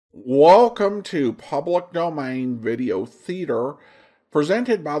Welcome to Public Domain Video Theater,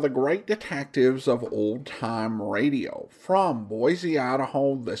 presented by the great detectives of old time radio. From Boise,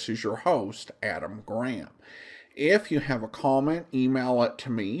 Idaho, this is your host, Adam Graham. If you have a comment, email it to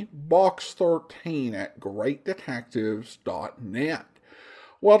me, box13 at greatdetectives.net.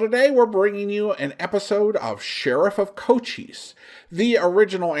 Well, today we're bringing you an episode of Sheriff of Cochise. The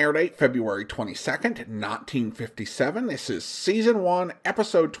original air date, February 22nd, 1957. This is Season 1,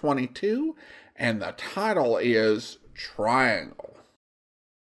 Episode 22, and the title is Triangle.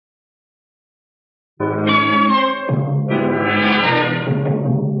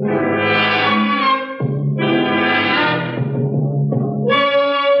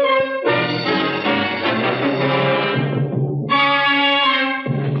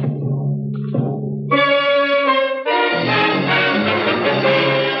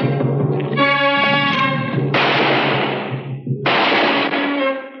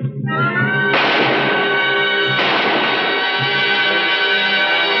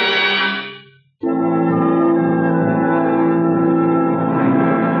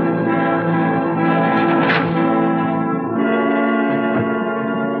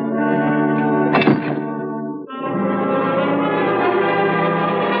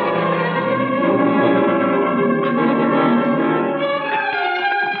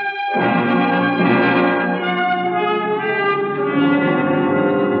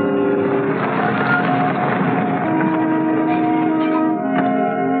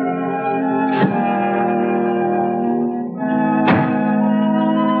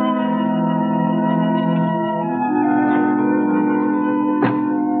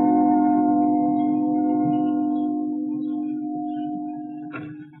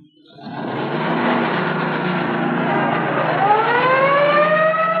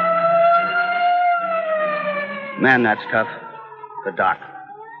 Man, that's tough. The doc.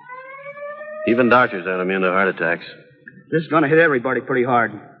 Even doctors aren't immune to heart attacks. This is going to hit everybody pretty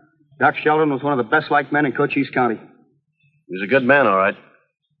hard. Doc Sheldon was one of the best-liked men in Cochise County. He was a good man, all right.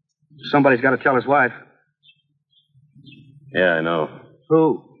 Somebody's got to tell his wife. Yeah, I know.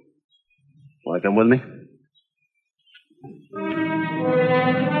 Who? Want to come with me?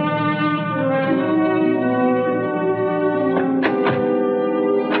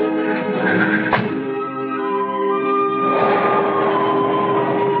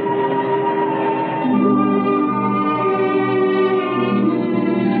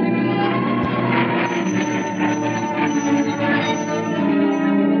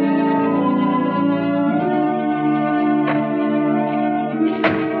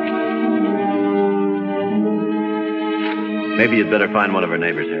 Maybe you'd better find one of her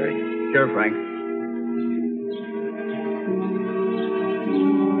neighbors, Harry. Sure, Frank.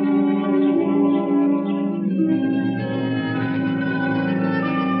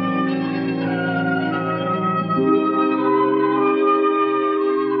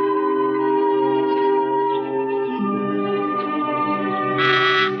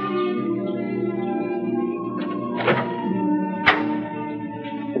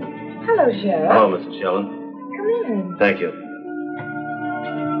 Hello, Sheriff. Hello, Mrs. Sheldon. Come in. Thank you.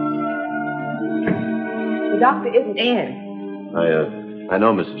 The doctor isn't in. I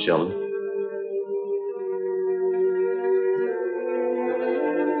know, Mrs. Sheldon.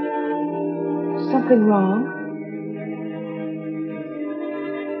 Something wrong?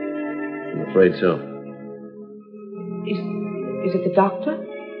 I'm afraid so. Is it the doctor?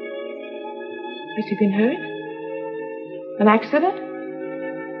 Has he been hurt? An accident?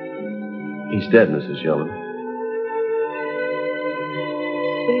 He's dead, Mrs. Sheldon.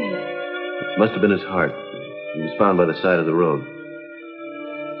 Dead. It must have been his heart. He was found by the side of the road.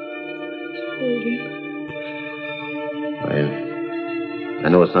 I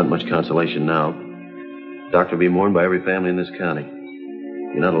know it's not much consolation now. Doctor will be mourned by every family in this county.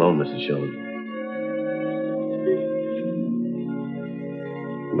 You're not alone, Mrs. Sheldon.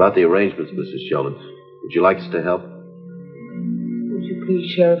 About the arrangements, Mrs. Sheldon. Would you like us to help? Would you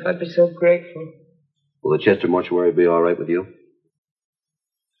please, Sheriff? I'd be so grateful. Will the Chester mortuary be all right with you?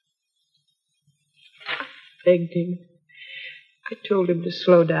 Begged him. I told him to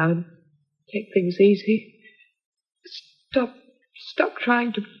slow down. Take things easy. Stop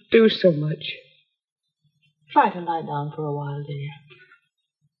trying to do so much. Try to lie down for a while, dear.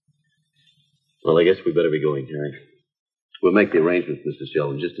 Well, I guess we better be going, Harry. We'll make the arrangements, Mrs.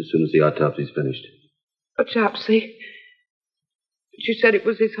 Sheldon, just as soon as the autopsy's finished. Autopsy? But you said it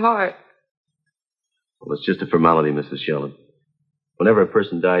was his heart. Well, it's just a formality, Mrs. Sheldon. Whenever a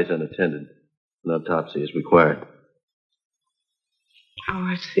person dies unattended, an autopsy is required. Oh,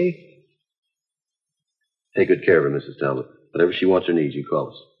 I see. Take good care of her, Mrs. Talbot. Whatever she wants or needs, you call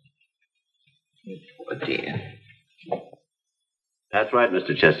us. Oh, dear. That's right,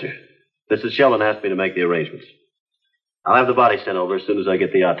 Mr. Chester. Mrs. Sheldon asked me to make the arrangements. I'll have the body sent over as soon as I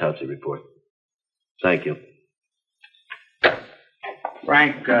get the autopsy report. Thank you.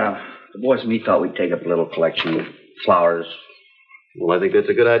 Frank, the boys and me thought we'd take up a little collection of flowers. Well, I think that's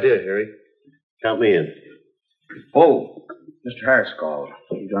a good idea, Harry. Count me in. Oh, Mr. Harris called.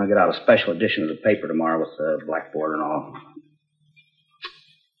 He's going to get out a special edition of the paper tomorrow with the blackboard and all.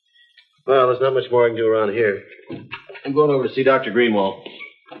 Well, there's not much more I can do around here. I'm going over to see Dr. Greenwald.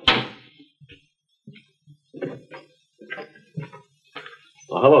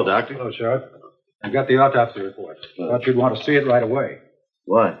 Well, hello, Doctor. Hello, Sheriff. I got the autopsy report. Thought you'd want to see it right away.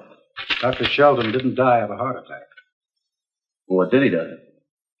 Why? Dr. Sheldon didn't die of a heart attack. Well, what did he die?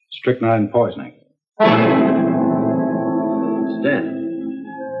 Strychnine poisoning. Stan.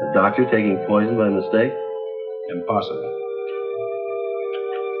 The doctor taking poison by mistake? Impossible.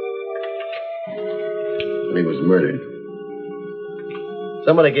 He was murdered.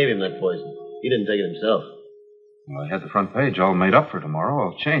 Somebody gave him that poison. He didn't take it himself. Well, I had the front page all made up for tomorrow.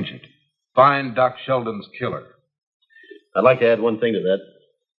 I'll change it. Find Doc Sheldon's killer. I'd like to add one thing to that.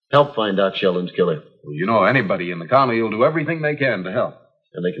 Help find Doc Sheldon's killer. Well, you know, anybody in the county will do everything they can to help.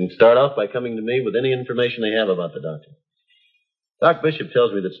 And they can start off by coming to me with any information they have about the doctor. Doc Bishop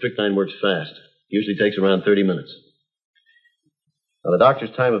tells me that strychnine works fast. Usually takes around 30 minutes. Now, the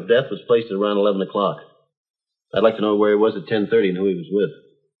doctor's time of death was placed at around 11 o'clock. I'd like to know where he was at 10:30 and who he was with.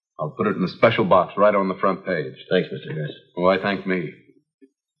 I'll put it in the special box right on the front page. Thanks, Mr. Harris. Why, thank me.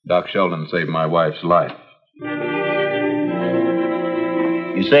 Doc Sheldon saved my wife's life.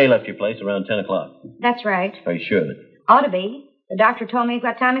 You say he left your place around 10 o'clock. That's right. Are you sure of it? Ought to be. The doctor told me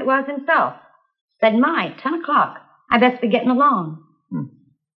what time it was himself. Said, 10 o'clock. I best be getting along.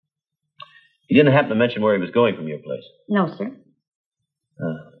 He didn't happen to mention where he was going from your place. No, sir.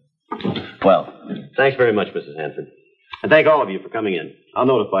 Well, thanks very much, Mrs. Hanford. And thank all of you for coming in. I'll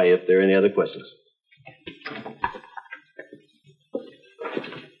notify you if there are any other questions.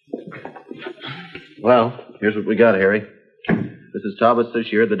 Well, here's what we got, Harry. Mrs. Talbot says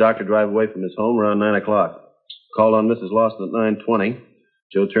she heard the doctor drive away from his home around 9 o'clock. Called on Mrs. Lawson at 9:20.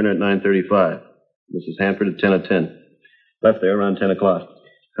 Joe Turner at 9:35. Mrs. Hanford at 10:10. Left there around 10 o'clock.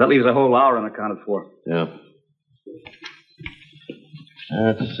 That leaves a whole hour unaccounted for. Yeah.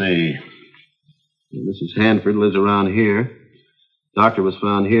 Let's see. Mrs. Hanford lives around here. Doctor was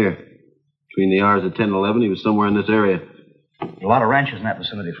found here. Between the hours of 10 and 11, he was somewhere in this area. There's a lot of ranches in that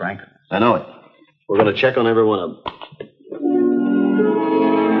vicinity, Frank. I know it. We're going to check on every one of them.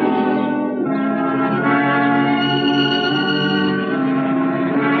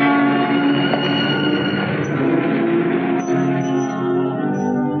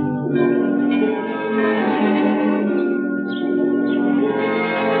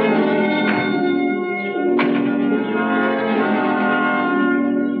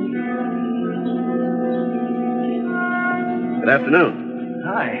 Good afternoon.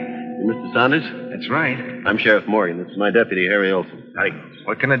 Hi. You Mr. Saunders? That's right. I'm Sheriff Morgan. This is my deputy, Harry Olson. Howdy.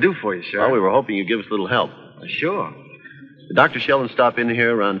 What can I do for you, Sheriff? Well, we were hoping you'd give us a little help. Sure. Did Dr. Sheldon stop in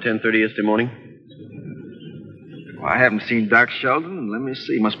here around 10:30 yesterday morning? Well, I haven't seen Doc Sheldon. Let me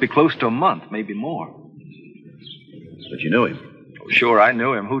see. Must be close to a month, maybe more. But you knew him. Oh, sure, I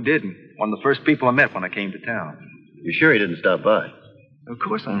knew him. Who didn't? One of the first people I met when I came to town. You're sure he didn't stop by? Of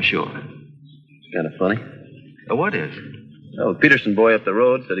course I'm sure. It's kind of funny. What is? Well, the Peterson boy up the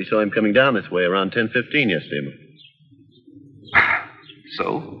road said he saw him coming down this way around 10:15 yesterday morning.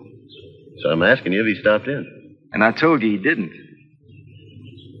 So? So I'm asking you if he stopped in. And I told you he didn't.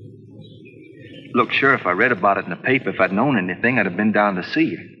 Look, Sheriff, I read about it in the paper. If I'd known anything, I'd have been down to see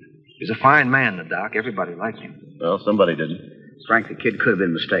you. He's a fine man, the doc. Everybody liked him. Well, somebody didn't. Frank, the kid could have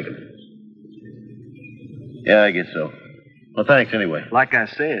been mistaken. Yeah, I guess so. Well, thanks anyway. Like I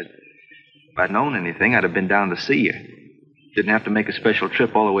said, if I'd known anything, I'd have been down to see you. Didn't have to make a special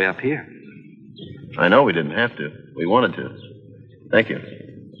trip all the way up here. I know we didn't have to. We wanted to. Thank you.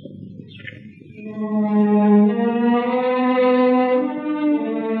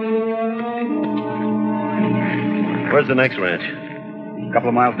 Where's the next ranch? A couple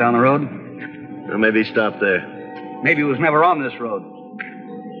of miles down the road. Well, maybe he stopped there. Maybe he was never on this road.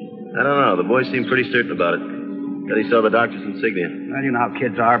 I don't know. The boy seemed pretty certain about it. Said he saw the doctor's insignia. Well, you know how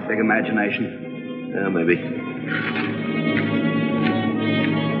kids are. Big imagination. Yeah, maybe.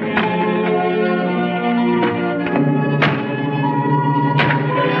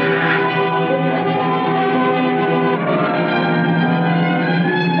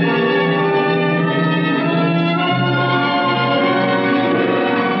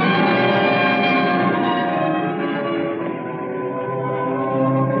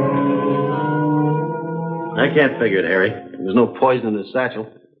 I can't figure it, Harry. There's no poison in his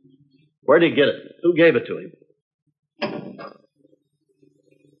satchel. Where'd he get it? Who gave it to him?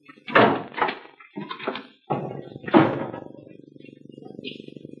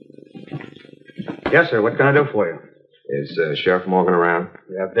 Yes, sir. What can I do for you? Is Sheriff Morgan around?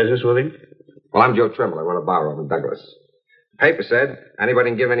 You have business with him? Well, I'm Joe Trimble. I run a bar over in Douglas. The paper said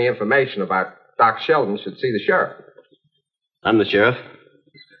anybody can give any information about Doc Sheldon should see the sheriff. I'm the sheriff.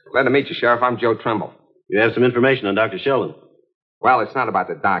 Glad to meet you, Sheriff. I'm Joe Trimble. You have some information on Dr. Sheldon. Well, it's not about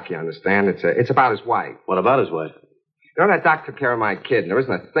the doc, you understand. It's about his wife. What about his wife? You know, that doc took care of my kid, and there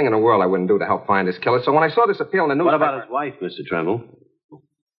isn't a thing in the world I wouldn't do to help find his killer. So when I saw this appeal in the newspaper... What about his wife, Mr. Tremble?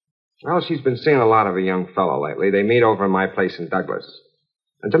 Well, she's been seeing a lot of a young fellow lately. They meet over in my place in Douglas.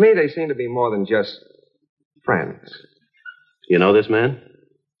 And to me, they seem to be more than just friends. You know this man?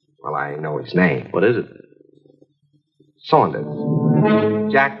 Well, I know his name. What is it? Saunders.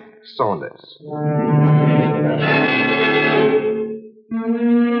 Jack Saunders.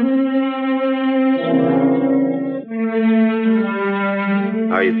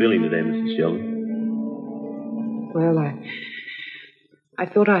 How are you feeling today, Mrs. Sheldon? Well, I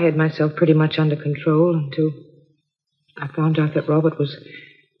thought I had myself pretty much under control until I found out that Robert was...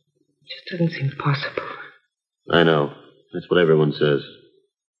 just doesn't seem possible. I know. That's what everyone says.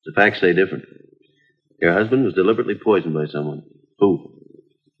 The facts say different. Your husband was deliberately poisoned by someone. Who?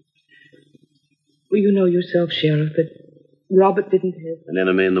 Well, you know yourself, Sheriff, that Robert didn't have... An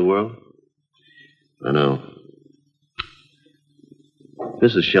enemy in the world? I know.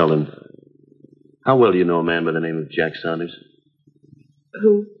 Mrs. Sheldon, how well do you know a man by the name of Jack Saunders?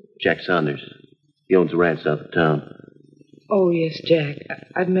 Who? Jack Saunders. He owns a ranch south of town. Oh, yes, Jack.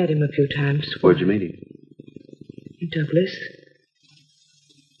 I've met him a few times. Where'd you meet him? In Douglas.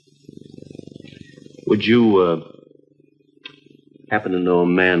 Would you, happen to know a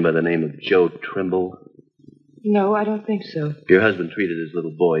man by the name of Joe Trimble? No, I don't think so. Your husband treated his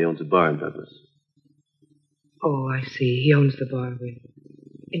little boy. He owns a bar in Douglas. Oh, I see. He owns the bar.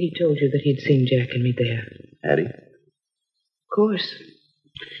 And he told you that he'd seen Jack and me there. Had he? Of course.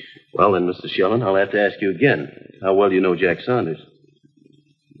 Well, then, Mr. Sheldon, I'll have to ask you again. How well do you know Jack Saunders?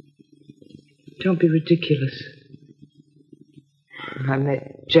 Don't be ridiculous. I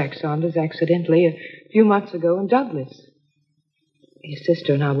met Jack Saunders accidentally a few months ago in Douglas. His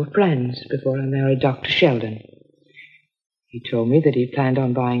sister and I were friends before I married Dr. Sheldon. He told me that he planned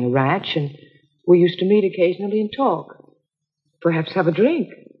on buying a ranch, and we used to meet occasionally and talk. Perhaps have a drink.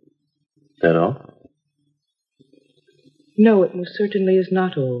 That all? No, it most certainly is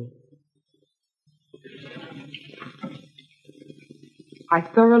not all. I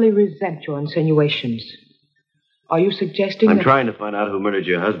thoroughly resent your insinuations. Are you suggesting I'm that... trying to find out who murdered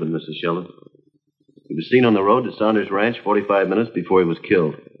your husband, Mrs. Sheldon. He was seen on the road to Saunders' ranch 45 minutes before he was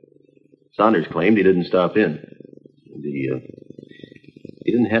killed. Saunders claimed he didn't stop in. And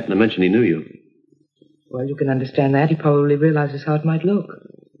he didn't happen to mention he knew you. Well, you can understand that. He probably realizes how it might look.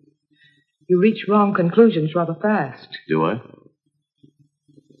 You reach wrong conclusions rather fast. Do I?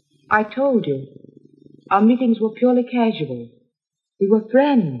 I told you. Our meetings were purely casual. We were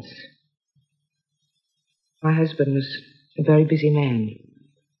friends. My husband was a very busy man.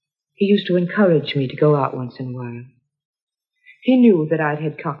 He used to encourage me to go out once in a while. He knew that I'd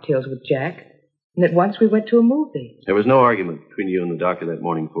had cocktails with Jack, and that once we went to a movie. There was no argument between you and the doctor that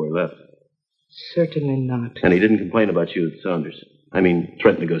morning before he left. Certainly not. And he didn't complain about you at Saunders. I mean,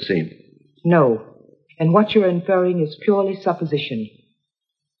 threaten to go see him. No. And what you're inferring is purely supposition.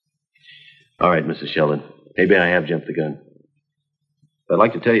 All right, Mrs. Sheldon. Maybe I have jumped the gun. But I'd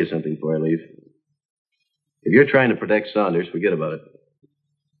like to tell you something before I leave. If you're trying to protect Saunders, forget about it.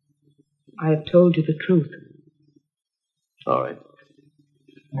 I have told you the truth. All right.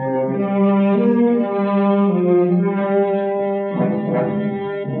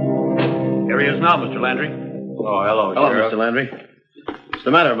 Here he is now, Mr. Landry. Oh, hello, Hello, Sheriff. Mr. Landry. What's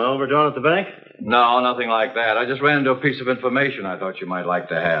the matter? Am I overdrawn at the bank? No, nothing like that. I just ran into a piece of information I thought you might like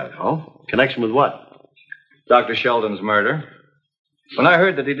to have. Oh? Connection with what? Dr. Sheldon's murder. When I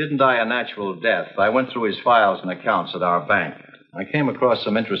heard that he didn't die a natural death, I went through his files and accounts at our bank. I came across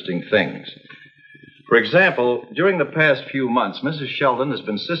some interesting things. For example, during the past few months, Mrs. Sheldon has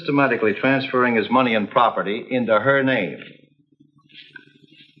been systematically transferring his money and property into her name.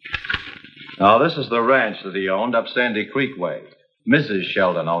 Now, this is the ranch that he owned up Sandy Creek way. Mrs.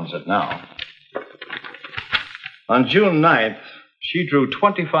 Sheldon owns it now. On June 9th, she drew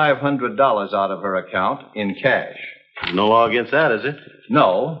 $2,500 out of her account in cash. There's no law against that, is it?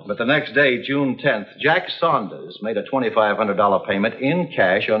 No, but the next day, June 10th, Jack Saunders made a $2,500 payment in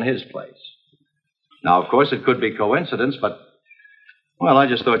cash on his place. Now, of course, it could be coincidence, but, well, I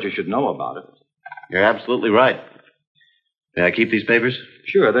just thought you should know about it. You're absolutely right. May I keep these papers?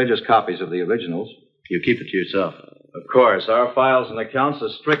 Sure, they're just copies of the originals. You keep it to yourself. Of course, our files and accounts are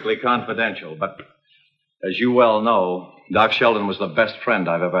strictly confidential, but as you well know, Doc Sheldon was the best friend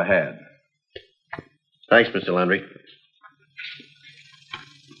I've ever had. Thanks, Mr. Landry.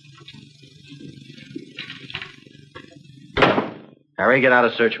 Harry, get out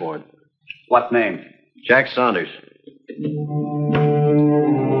a search warrant. What name? Jack Saunders.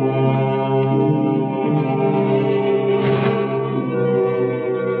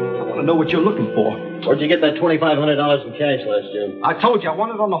 I know what you're looking for. Where'd you get that $2,500 in cash last June? I told you I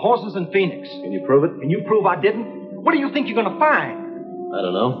won it on the horses in Phoenix. Can you prove it? Can you prove I didn't? What do you think you're going to find? I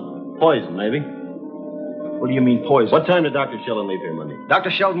don't know. Poison, maybe. What do you mean poison? What time did Dr. Sheldon leave here Monday?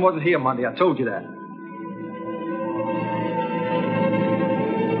 Dr. Sheldon wasn't here Monday. I told you that.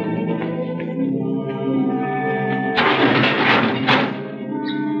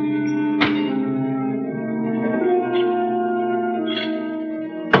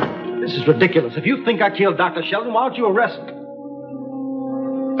 This is ridiculous. If you think I killed Dr. Sheldon, why don't you arrest me?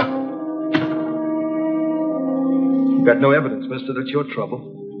 You've got no evidence, mister, that's your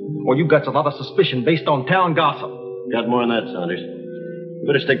trouble. Well, you've got a lot of suspicion based on town gossip. Got more than that, Saunders. You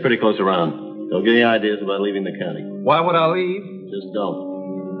better stick pretty close around. Don't get any ideas about leaving the county. Why would I leave? Just don't.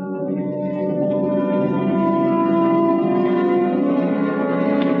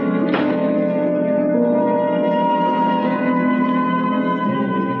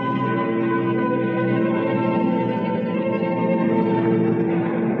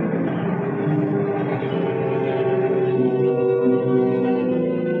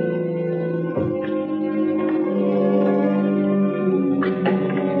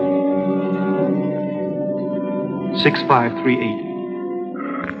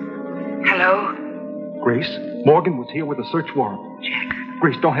 Hello? Grace, Morgan was here with a search warrant. Jack.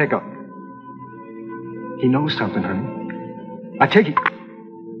 Grace, don't hang up. He knows something, honey. I tell you.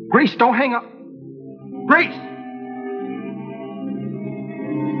 Grace, don't hang up. Grace!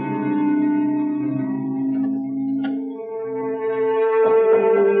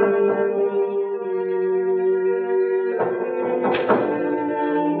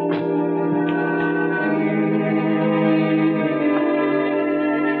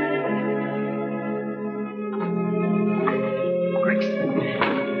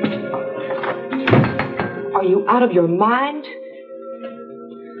 Are you out of your mind?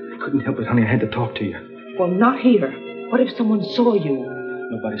 Couldn't help it, honey. I had to talk to you. Well, not here. What if someone saw you?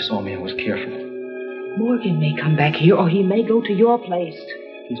 Nobody saw me. I was careful. Morgan may come back here, or he may go to your place.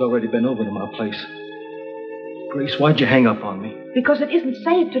 He's already been over to my place. Grace, why'd you hang up on me? Because it isn't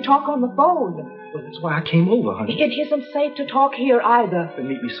safe to talk on the phone. Well, that's why I came over, honey. It isn't safe to talk here either. Then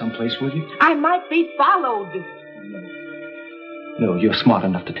meet me someplace, will you? I might be followed. No, you're smart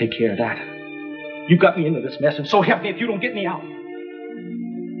enough to take care of that. You got me into this mess, and so help me if you don't get me out.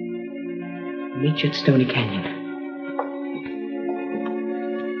 Meet you at Stony Canyon.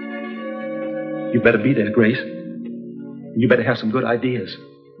 You better be there, Grace. You better have some good ideas.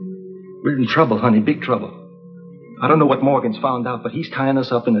 We're in trouble, honey, big trouble. I don't know what Morgan's found out, but he's tying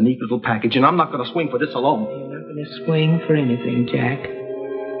us up in a neat little package, and I'm not going to swing for this alone. You're not going to swing for anything, Jack.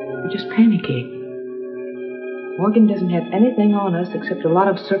 You're just panicky. Morgan doesn't have anything on us except a lot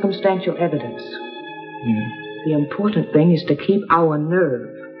of circumstantial evidence. Yeah. The important thing is to keep our nerve.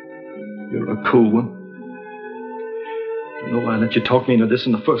 You're a cool one. You know why I let you talk me into this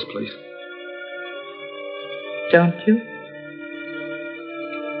in the first place. Don't you?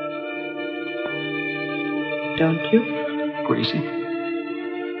 Don't you? Gracie.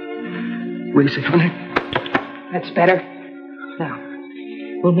 Gracie, honey. That's better. Now,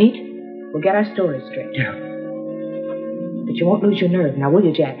 we'll meet. We'll get our stories straight. Yeah. But you won't lose your nerve, now will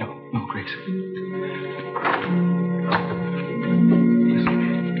you, Jack? No, Grace.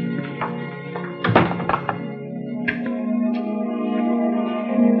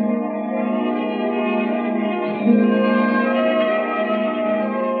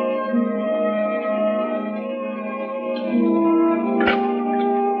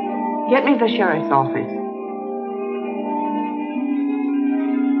 Get me the sheriff's office.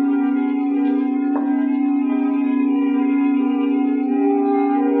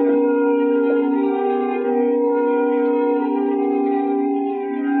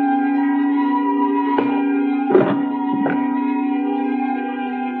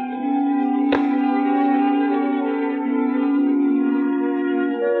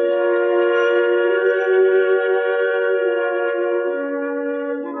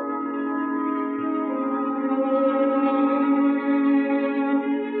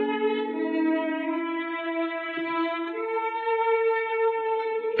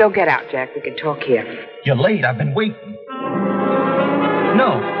 Don't get out, Jack. We can talk here. You're late. I've been waiting.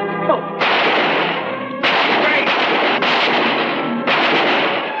 No. Oh.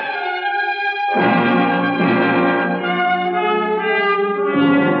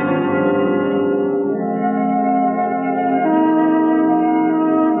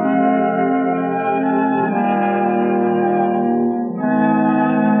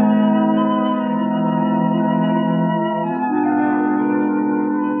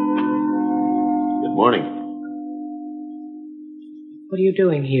 Morning. What are you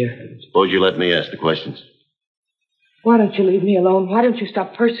doing here? Suppose you let me ask the questions. Why don't you leave me alone? Why don't you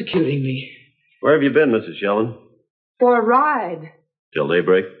stop persecuting me? Where have you been, Mrs. Sheldon? For a ride. Till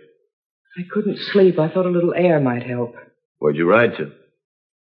daybreak? I couldn't sleep. I thought a little air might help. Where'd you ride to?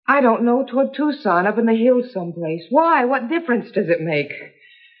 I don't know. Toward Tucson, up in the hills someplace. Why? What difference does it make?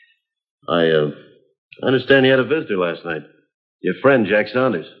 I understand you had a visitor last night. Your friend, Jack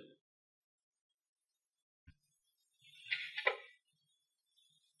Saunders.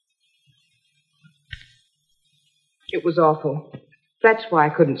 It was awful. That's why I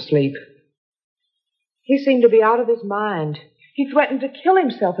couldn't sleep. He seemed to be out of his mind. He threatened to kill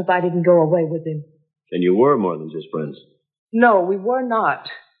himself if I didn't go away with him. And you were more than just friends. No, we were not.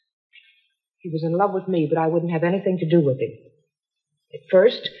 He was in love with me, but I wouldn't have anything to do with him. At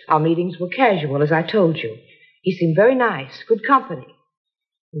first, our meetings were casual, as I told you. He seemed very nice, good company.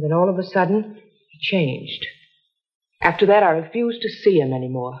 And then all of a sudden, he changed. After that, I refused to see him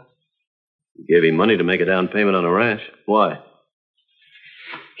anymore. You gave him money to make a down payment on a ranch. Why?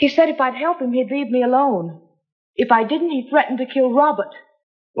 He said if I'd help him, he'd leave me alone. If I didn't, he threatened to kill Robert.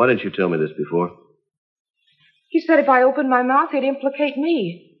 Why didn't you tell me this before? He said if I opened my mouth, he'd implicate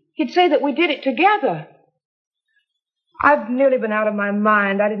me. He'd say that we did it together. I've nearly been out of my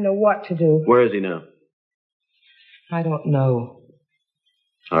mind. I didn't know what to do. Where is he now? I don't know.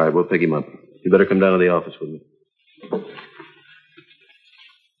 All right, we'll pick him up. You better come down to the office with me.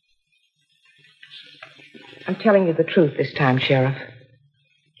 I'm telling you the truth this time, Sheriff.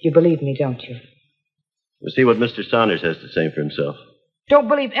 You believe me, don't you? We'll see what Mr. Saunders has to say for himself. Don't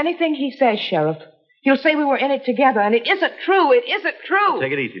believe anything he says, Sheriff. He'll say we were in it together, and it isn't true. It isn't true.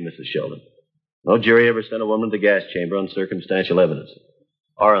 Take it easy, Mrs. Sheldon. No jury ever sent a woman to the gas chamber on circumstantial evidence,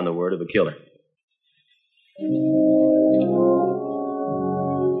 or on the word of a killer.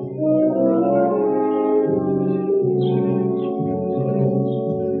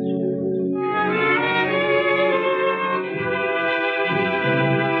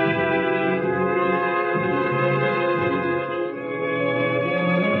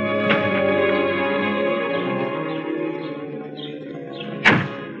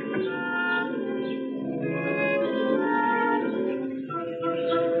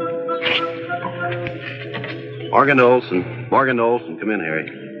 Morgan to Olson. Come in, Harry.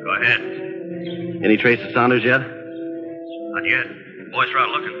 Go ahead. Any trace of Saunders yet? Not yet. Boys are out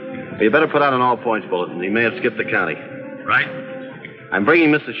looking. Well, you better put out an all-points bulletin. He may have skipped the county. Right? I'm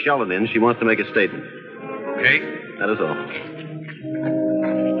bringing Mrs. Sheldon in. She wants to make a statement. Okay. That is all.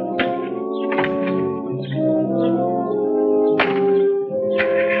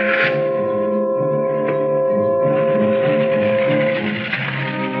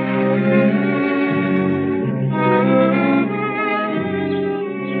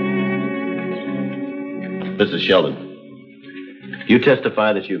 Mrs. Sheldon, you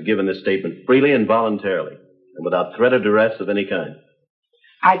testify that you've given this statement freely and voluntarily, and without threat or duress of any kind.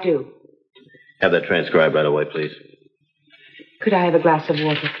 I do. Have that transcribed right away, please. Could I have a glass of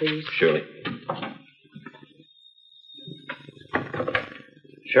water, please? Surely.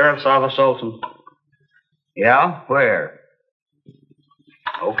 Sheriff's Office, Olson. Yeah? Where?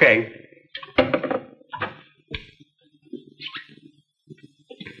 Okay.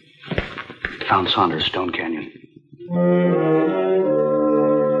 Found Saunders, Stone Canyon.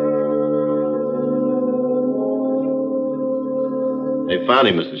 They found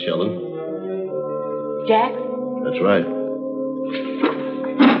him, Mrs. Sheldon. Jack? That's right.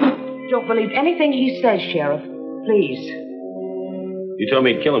 Don't believe anything he says, Sheriff. Please. You told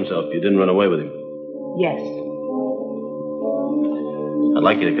me he'd kill himself if you didn't run away with him. Yes. I'd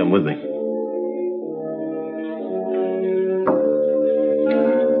like you to come with me.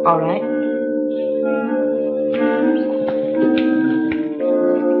 All right.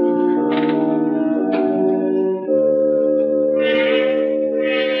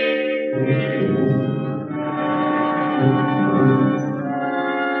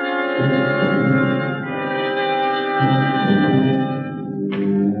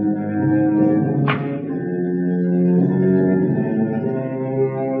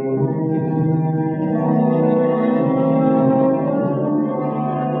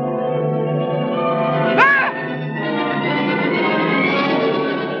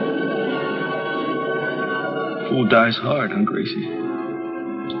 dies hard, huh, Gracie?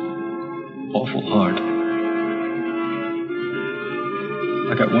 Awful hard.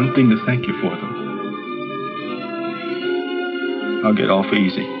 I got one thing to thank you for, though. I'll get off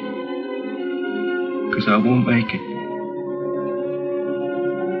easy. 'Cause I won't make it.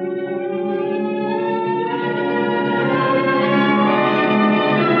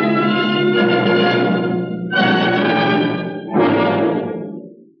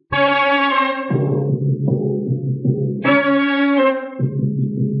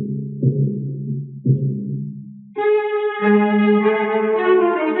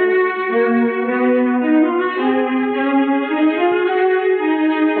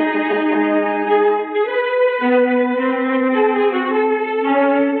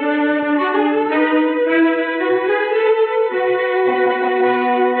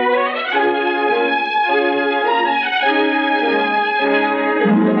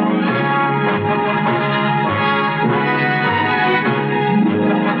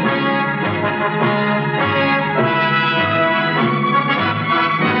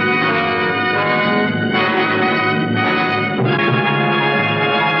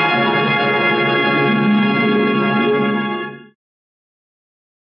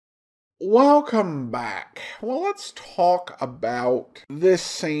 Welcome back. Well, let's talk about this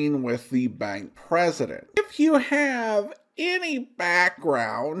scene with the bank president. If you have any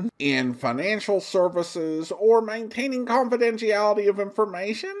background in financial services or maintaining confidentiality of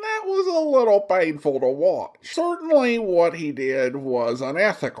information, that was a little painful to watch. Certainly what he did was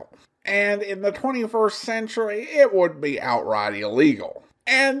unethical, and in the 21st century, it would be outright illegal.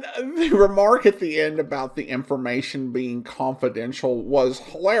 And the remark at the end about the information being confidential was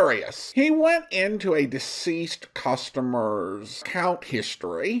hilarious. He went into a deceased customer's account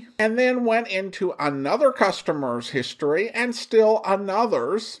history, and then went into another customer's history, and still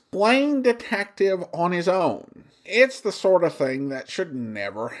another's, playing detective on his own. It's the sort of thing that should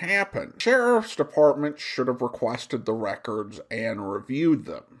never happen. Sheriff's Department should have requested the records and reviewed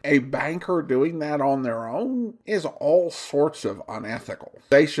them. A banker doing that on their own is all sorts of unethical.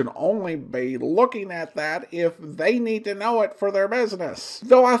 They should only be looking at that if they need to know it for their business.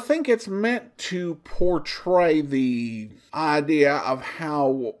 Though I think it's meant to portray the idea of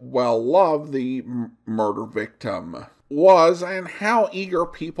how well loved the murder victim was and how eager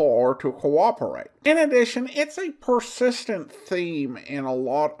people are to cooperate. In addition, it's a persistent theme in a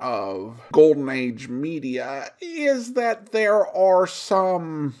lot of Golden Age media is that there are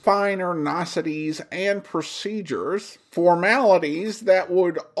some finer niceties and procedures, formalities that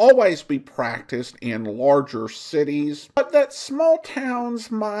would always be practiced in larger cities, but that small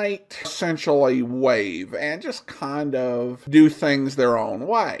towns might essentially waive and just kind of do things their own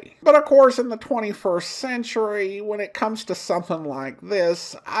way. But of course, in the 21st century, when it comes to something like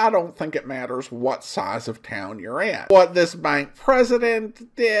this, I don't think it matters what size of town you're in. What this bank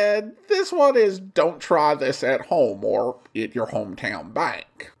president did, this one is don't try this at home or at your hometown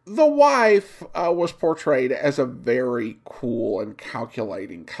bank. The wife was portrayed as a very cool and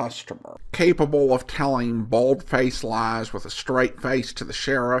calculating customer, capable of telling bald-faced lies with a straight face to the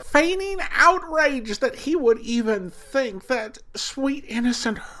sheriff, feigning outrage that he would even think that sweet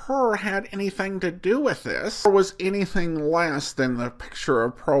innocent her had anything to do with this, or was anything less than the picture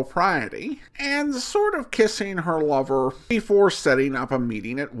of propriety, and sort of kissing her lover before setting up a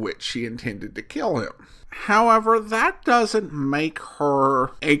meeting at which she intended to kill him. However, that doesn't make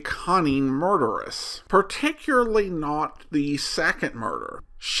her a cunning murderess, particularly not the second murder.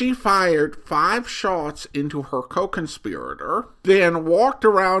 She fired 5 shots into her co-conspirator, then walked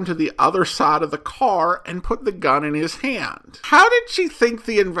around to the other side of the car and put the gun in his hand. How did she think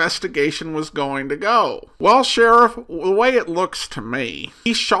the investigation was going to go? Well, Sheriff, the way it looks to me,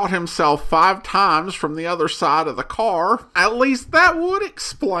 he shot himself 5 times from the other side of the car. At least that would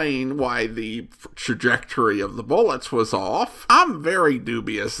explain why the trajectory of the bullets was off. I'm very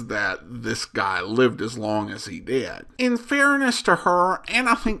dubious that this guy lived as long as he did. In fairness to her,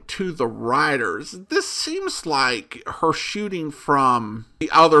 and I think to the writers, this seems like her shooting from the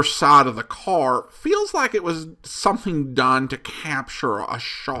other side of the car feels like it was something done to capture a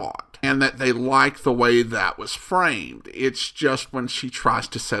shot, and that they like the way that was framed. It's just when she tries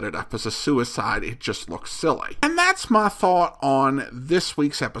to set it up as a suicide, it just looks silly. And that's my thought on this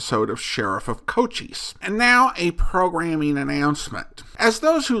week's episode of Sheriff of Cochise. And now a programming announcement. As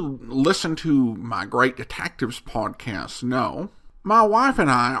those who listen to my Great Detectives podcast know, my wife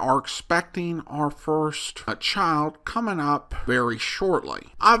and I are expecting our first child coming up very shortly.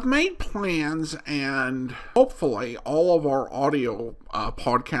 I've made plans, and hopefully all of our audio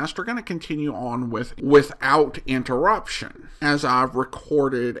podcast are going to continue on without interruption as I've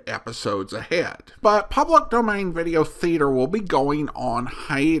recorded episodes ahead. But Public Domain Video Theater will be going on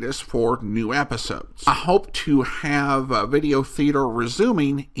hiatus for new episodes. I hope to have Video Theater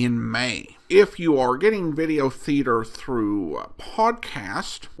resuming in May. If you are getting Video Theater through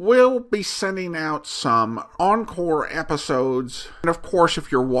podcast, we'll be sending out some encore episodes. And of course,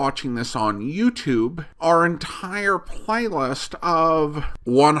 if you're watching this on YouTube, our entire playlist of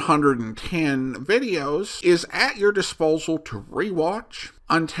 110 videos is at your disposal to rewatch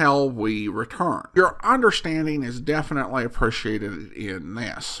until we return. Your understanding is definitely appreciated in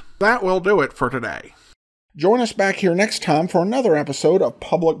this. That will do it for today. Join us back here next time for another episode of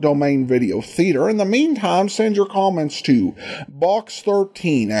Public Domain Video Theater. In the meantime, send your comments to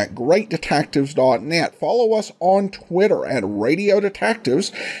box13@greatdetectives.net. Follow us on Twitter at Radio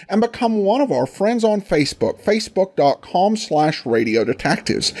Detectives and become one of our friends on Facebook, facebook.com/Radio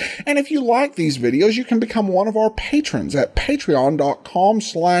Detectives. And if you like these videos, you can become one of our patrons at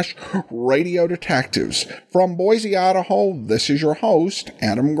patreon.com/Radio Detectives. From Boise, Idaho, this is your host,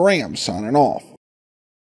 Adam Graham, signing off.